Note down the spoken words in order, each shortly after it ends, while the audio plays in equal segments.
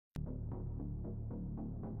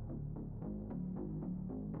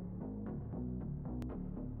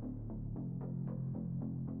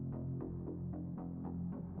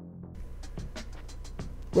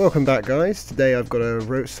Welcome back, guys. Today I've got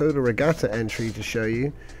a Solar Regatta entry to show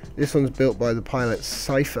you. This one's built by the pilot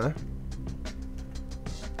Syfer,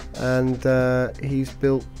 and he's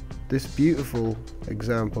built this beautiful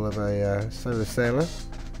example of a solar sailor.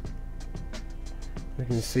 You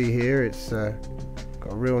can see here it's got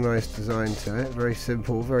a real nice design to it, very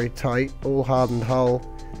simple, very tight, all hardened hull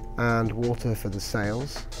and water for the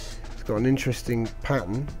sails. It's got an interesting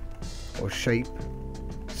pattern or shape,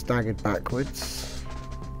 staggered backwards.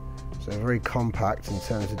 So very compact in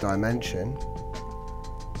terms of dimension.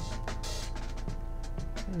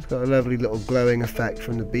 It's got a lovely little glowing effect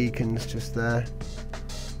from the beacons just there.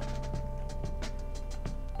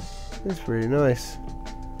 It's really nice.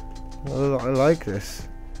 I like this.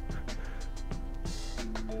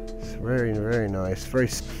 It's very, very nice.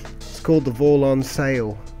 It's called the Vorlon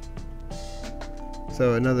sail.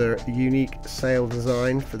 So another unique sail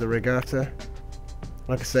design for the Regatta.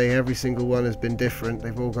 Like I say, every single one has been different.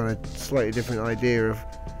 They've all got a slightly different idea of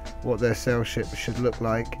what their sail ship should look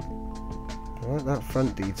like. I like that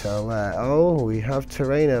front detail there. Oh, we have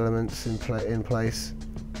terrain elements in place.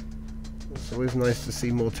 It's always nice to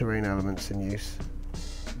see more terrain elements in use.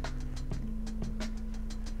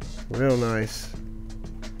 Real nice.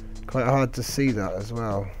 Quite hard to see that as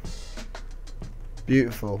well.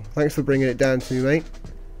 Beautiful. Thanks for bringing it down to me, mate.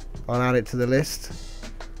 I'll add it to the list,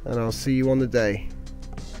 and I'll see you on the day.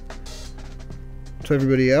 To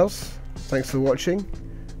everybody else, thanks for watching,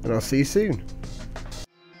 and I'll see you soon.